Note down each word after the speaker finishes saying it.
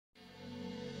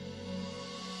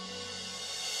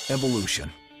Evolution.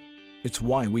 It's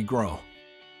why we grow,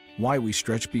 why we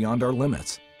stretch beyond our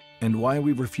limits, and why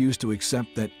we refuse to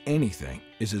accept that anything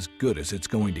is as good as it's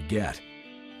going to get.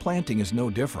 Planting is no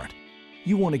different.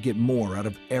 You want to get more out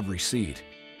of every seed,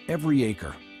 every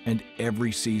acre, and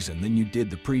every season than you did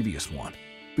the previous one.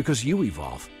 Because you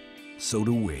evolve, so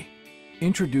do we.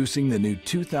 Introducing the new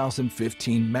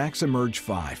 2015 MaxEmerge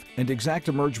 5 and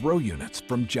ExactEmerge row units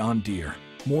from John Deere.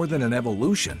 More than an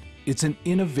evolution, it's an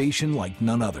innovation like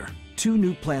none other. Two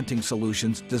new planting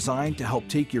solutions designed to help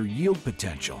take your yield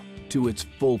potential to its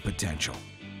full potential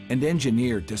and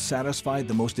engineered to satisfy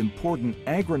the most important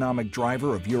agronomic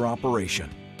driver of your operation,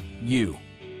 you.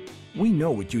 We know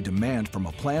what you demand from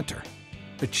a planter: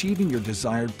 achieving your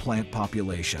desired plant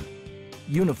population,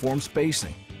 uniform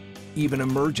spacing, even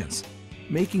emergence,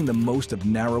 making the most of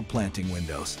narrow planting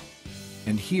windows.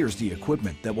 And here's the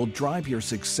equipment that will drive your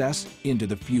success into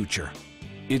the future.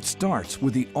 It starts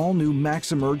with the all-new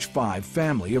MaxEmerge 5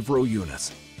 family of row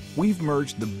units. We've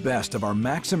merged the best of our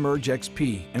MaxEmerge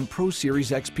XP and Pro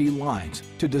Series XP lines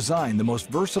to design the most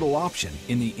versatile option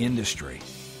in the industry.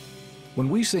 When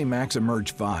we say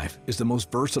MaxEmerge 5 is the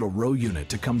most versatile row unit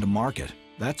to come to market,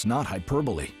 that's not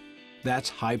hyperbole. That's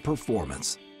high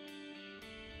performance.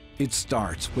 It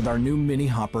starts with our new mini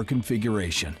hopper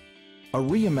configuration. A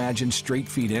reimagined straight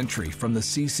feed entry from the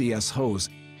CCS hose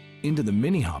into the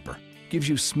mini hopper gives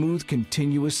you smooth,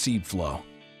 continuous seed flow.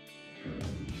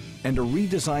 And a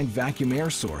redesigned vacuum air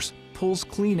source pulls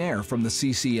clean air from the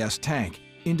CCS tank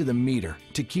into the meter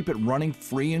to keep it running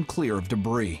free and clear of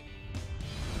debris.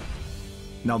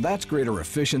 Now that's greater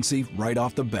efficiency right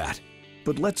off the bat.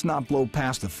 But let's not blow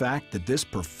past the fact that this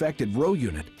perfected row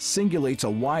unit singulates a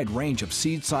wide range of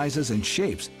seed sizes and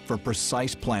shapes for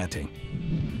precise planting.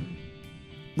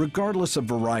 Regardless of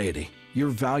variety, your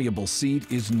valuable seed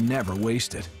is never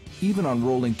wasted. Even on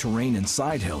rolling terrain and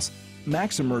side hills,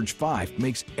 MaxEmerge 5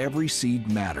 makes every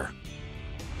seed matter.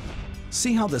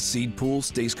 See how the seed pool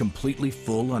stays completely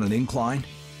full on an incline?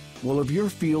 Well, if your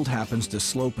field happens to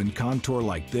slope and contour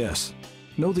like this,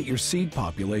 know that your seed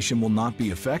population will not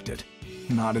be affected.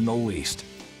 Not in the least.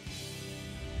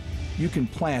 You can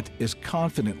plant as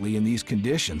confidently in these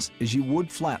conditions as you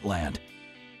would flatland.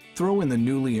 Throw in the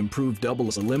newly improved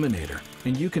doubles eliminator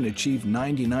and you can achieve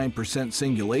 99%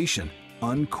 singulation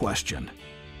unquestioned.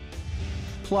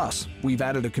 Plus, we've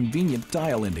added a convenient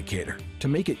dial indicator to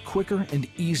make it quicker and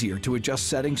easier to adjust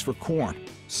settings for corn,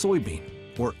 soybean,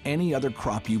 or any other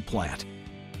crop you plant.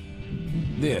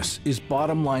 This is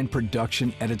bottom line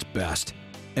production at its best.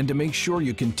 And to make sure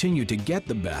you continue to get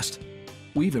the best,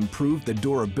 we've improved the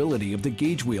durability of the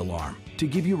gauge wheel arm to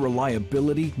give you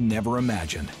reliability never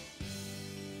imagined.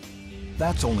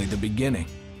 That's only the beginning.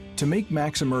 To make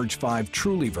MaxEmerge 5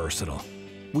 truly versatile,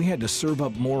 we had to serve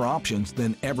up more options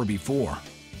than ever before.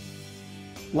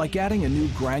 Like adding a new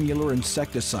Granular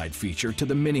Insecticide feature to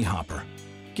the mini hopper.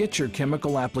 Get your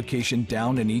chemical application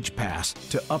down in each pass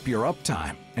to up your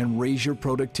uptime and raise your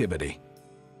productivity.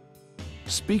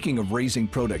 Speaking of raising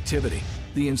productivity,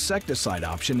 the insecticide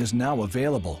option is now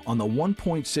available on the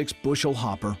 1.6 Bushel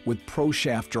Hopper with Pro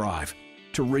Shaft Drive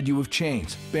to rid you of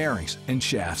chains, bearings, and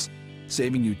shafts,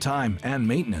 saving you time and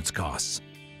maintenance costs.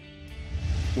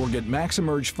 Or get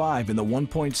MaxEmerge 5 in the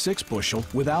 1.6 Bushel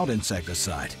without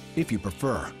insecticide, if you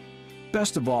prefer.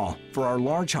 Best of all, for our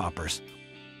large hoppers,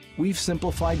 we've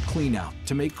simplified cleanout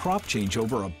to make crop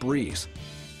changeover a breeze.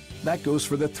 That goes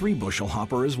for the 3 Bushel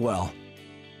Hopper as well.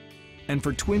 And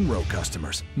for twin row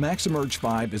customers, MaxEmerge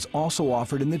 5 is also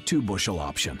offered in the 2 Bushel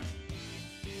option.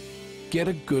 Get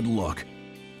a good look.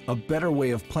 A better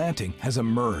way of planting has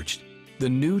emerged. The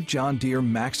new John Deere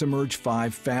MaxEmerge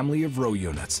 5 family of row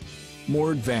units.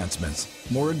 More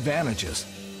advancements, more advantages.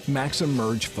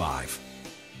 MaxEmerge 5.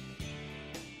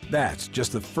 That's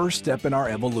just the first step in our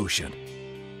evolution.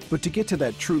 But to get to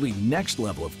that truly next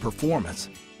level of performance,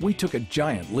 we took a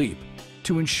giant leap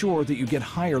to ensure that you get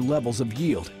higher levels of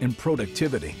yield and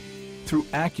productivity through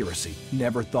accuracy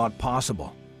never thought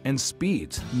possible and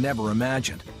speeds never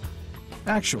imagined.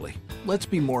 Actually, let's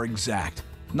be more exact.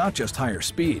 Not just higher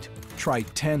speed. Try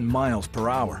 10 miles per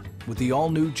hour with the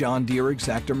all-new John Deere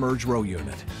ExactEmerge row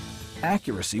unit.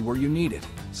 Accuracy where you need it,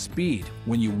 speed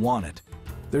when you want it.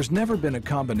 There's never been a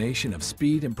combination of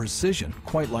speed and precision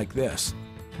quite like this.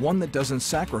 One that doesn't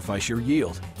sacrifice your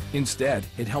yield. Instead,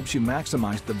 it helps you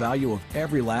maximize the value of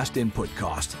every last input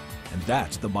cost. And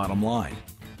that's the bottom line.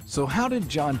 So how did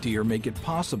John Deere make it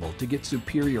possible to get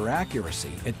superior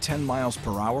accuracy at 10 miles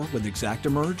per hour with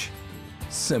ExactEmerge?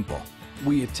 Simple.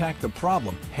 We attack the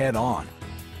problem head on.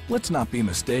 Let's not be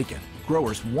mistaken.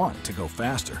 Growers want to go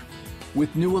faster.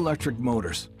 With new electric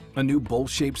motors, a new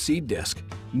bowl-shaped seed disc,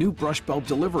 new brush belt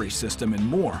delivery system, and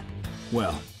more.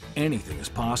 Well, anything is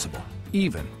possible,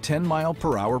 even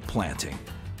 10-mile-per-hour planting.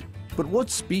 But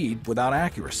what's speed without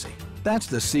accuracy? That's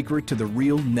the secret to the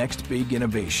real next big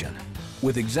innovation.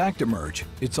 With ExactEmerge,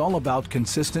 it's all about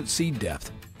consistent seed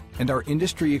depth, and our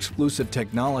industry-exclusive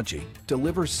technology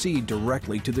delivers seed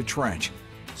directly to the trench,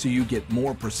 so you get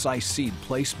more precise seed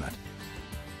placement.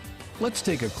 Let's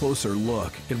take a closer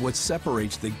look at what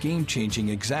separates the game-changing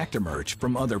ExactEmerge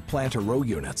from other planter row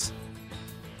units.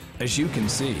 As you can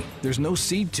see, there's no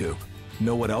seed tube.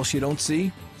 Know what else you don't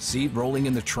see? Seed rolling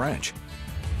in the trench.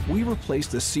 We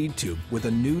replaced the seed tube with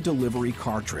a new delivery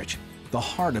cartridge, the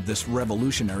heart of this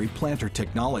revolutionary planter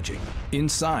technology.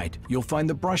 Inside, you'll find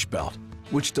the brush belt,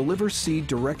 which delivers seed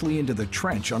directly into the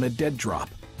trench on a dead drop,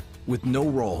 with no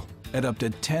roll at up to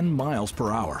 10 miles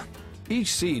per hour.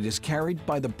 Each seed is carried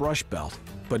by the brush belt,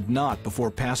 but not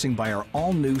before passing by our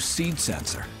all-new seed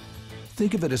sensor.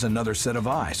 Think of it as another set of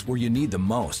eyes where you need them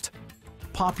most.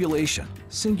 Population,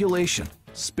 singulation,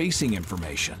 spacing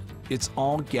information, it's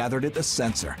all gathered at the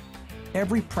sensor.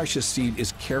 Every precious seed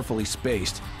is carefully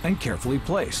spaced and carefully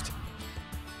placed.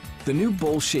 The new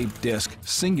bowl-shaped disc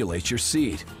singulates your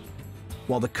seed,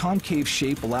 while the concave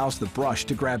shape allows the brush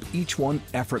to grab each one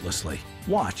effortlessly.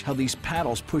 Watch how these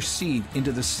paddles push seed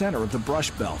into the center of the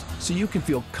brush belt, so you can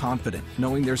feel confident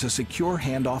knowing there's a secure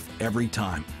handoff every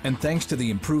time. And thanks to the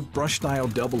improved brush-style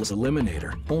double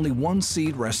eliminator, only one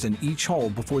seed rests in each hole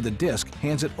before the disc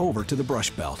hands it over to the brush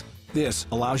belt. This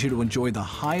allows you to enjoy the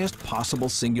highest possible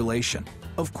singulation.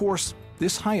 Of course,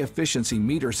 this high-efficiency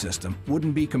meter system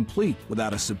wouldn't be complete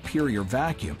without a superior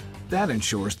vacuum. That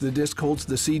ensures the disc holds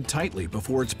the seed tightly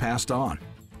before it's passed on.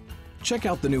 Check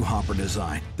out the new hopper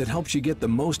design that helps you get the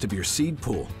most of your seed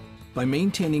pool by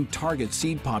maintaining target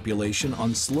seed population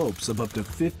on slopes of up to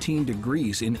 15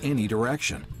 degrees in any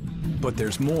direction. But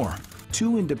there's more.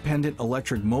 Two independent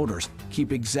electric motors keep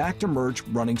ExactEmerge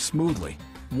running smoothly.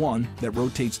 One that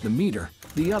rotates the meter,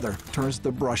 the other turns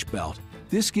the brush belt.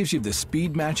 This gives you the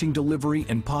speed matching delivery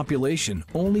and population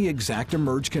only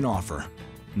ExactEmerge can offer.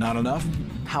 Not enough?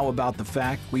 How about the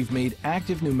fact we've made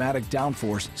active pneumatic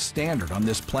downforce standard on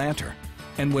this planter?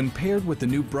 And when paired with the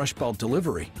new brush belt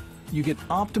delivery, you get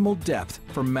optimal depth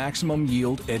for maximum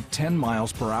yield at 10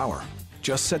 miles per hour.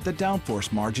 Just set the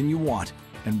downforce margin you want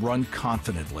and run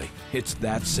confidently. It's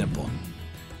that simple.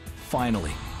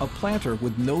 Finally, a planter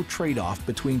with no trade-off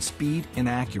between speed and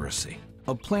accuracy.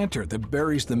 A planter that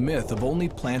buries the myth of only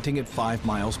planting at 5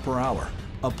 miles per hour.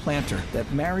 A planter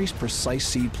that marries precise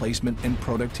seed placement and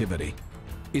productivity.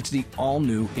 It's the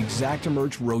all-new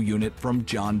ExactEmerge row unit from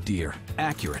John Deere.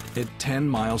 Accurate at 10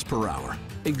 miles per hour.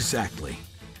 Exactly.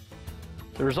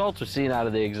 The results we've seen out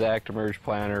of the ExactEmerge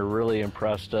planter really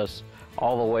impressed us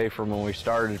all the way from when we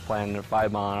started planting at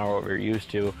 5 mile an hour, what we were used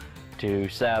to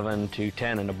 7 to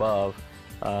 10 and above.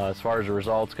 As far as the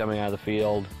results coming out of the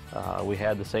field, we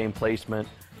had the same placement,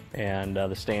 and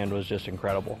the stand was just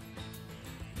incredible.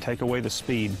 Take away the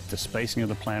speed, the spacing of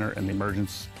the planter and the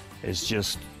emergence is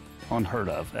just unheard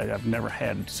of. I've never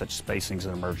had such spacings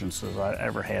and emergence as I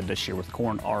ever had this year with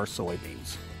corn or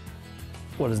soybeans.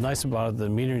 What is nice about the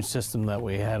metering system that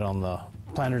we had on the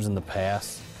planters in the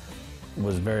past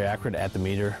was very accurate at the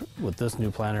meter. With this new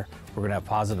planter, we're going to have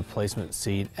positive placement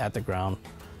seed at the ground,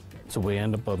 so we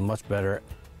end up with much better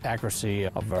accuracy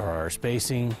of our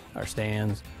spacing, our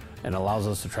stands, and allows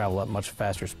us to travel at much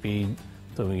faster speed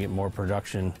so we get more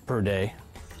production per day.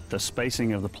 The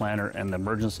spacing of the planter and the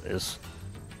emergence is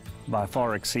by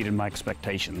far exceeded my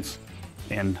expectations.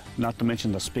 And not to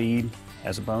mention the speed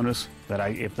as a bonus, that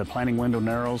if the planting window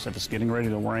narrows, if it's getting ready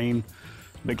to rain,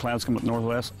 big clouds come up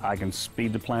northwest, I can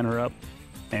speed the planter up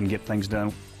and get things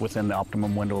done within the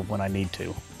optimum window of when I need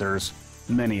to. There's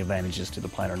many advantages to the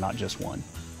planter, not just one.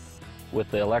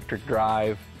 With the electric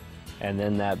drive and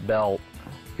then that belt,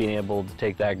 being able to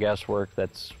take that guesswork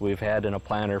we've had in a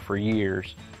planter for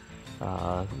years,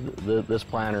 this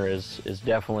planter is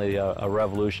definitely a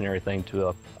revolutionary thing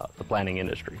to the planting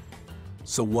industry.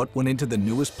 So what went into the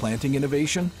newest planting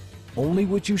innovation? Only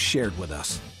what you shared with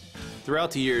us.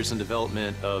 Throughout the years in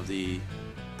development of the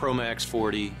ProMax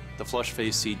 40, the flush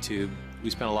phase seed tube, we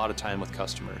spent a lot of time with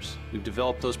customers. We've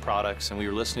developed those products, and we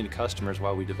were listening to customers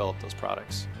while we developed those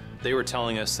products. They were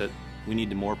telling us that we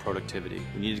needed more productivity.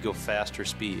 We needed to go faster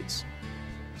speeds.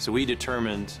 So we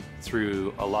determined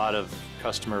through a lot of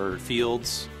customer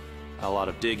fields, a lot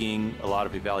of digging, a lot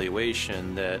of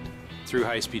evaluation, that through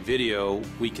high-speed video,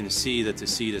 we can see that the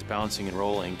seed is bouncing and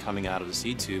rolling coming out of the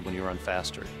seed tube when you run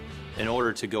faster. In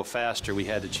order to go faster, we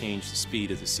had to change the speed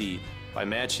of the seed. By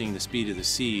matching the speed of the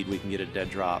seed, we can get a dead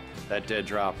drop. That dead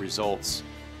drop results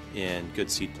in good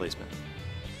seed placement.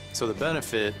 So the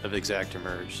benefit of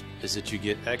ExactEmerge is that you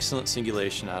get excellent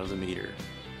singulation out of the meter,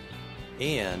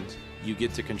 and you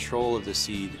get the control of the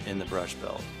seed in the brush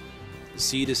belt. The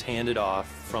seed is handed off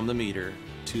from the meter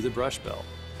to the brush belt,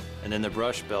 and then the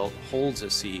brush belt holds a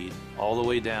seed all the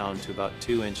way down to about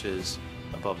 2 inches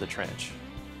above the trench.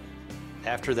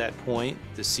 After that point,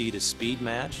 the seed is speed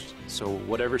matched, so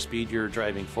whatever speed you're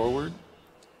driving forward,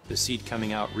 the seed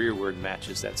coming out rearward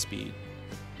matches that speed.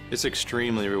 It's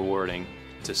extremely rewarding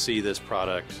to see this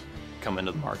product come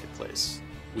into the marketplace.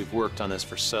 We've worked on this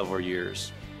for several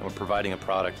years, and we're providing a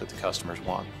product that the customers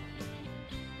want.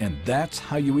 And that's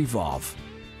how you evolve.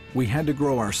 We had to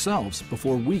grow ourselves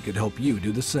before we could help you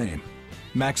do the same.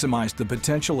 Maximize the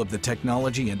potential of the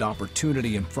technology and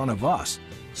opportunity in front of us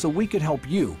so we could help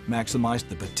you maximize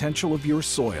the potential of your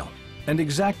soil. And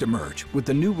ExactEmerge, with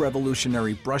the new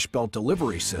revolutionary brush belt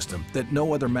delivery system that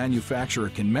no other manufacturer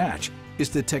can match, is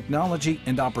the technology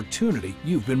and opportunity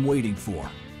you've been waiting for.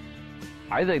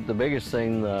 I think the biggest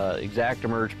thing the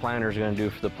ExactEmerge planter is going to do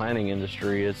for the planting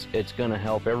industry is it's going to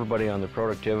help everybody on the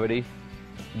productivity,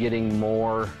 getting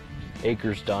more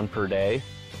acres done per day,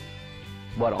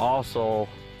 but also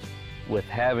with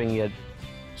having it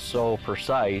so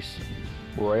precise,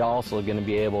 we're also going to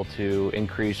be able to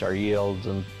increase our yields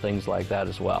and things like that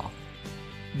as well.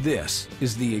 This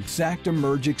is the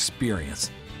ExactEmerge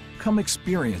experience. Come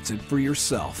experience it for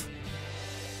yourself.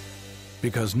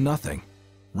 Because nothing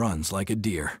runs like a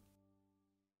Deere.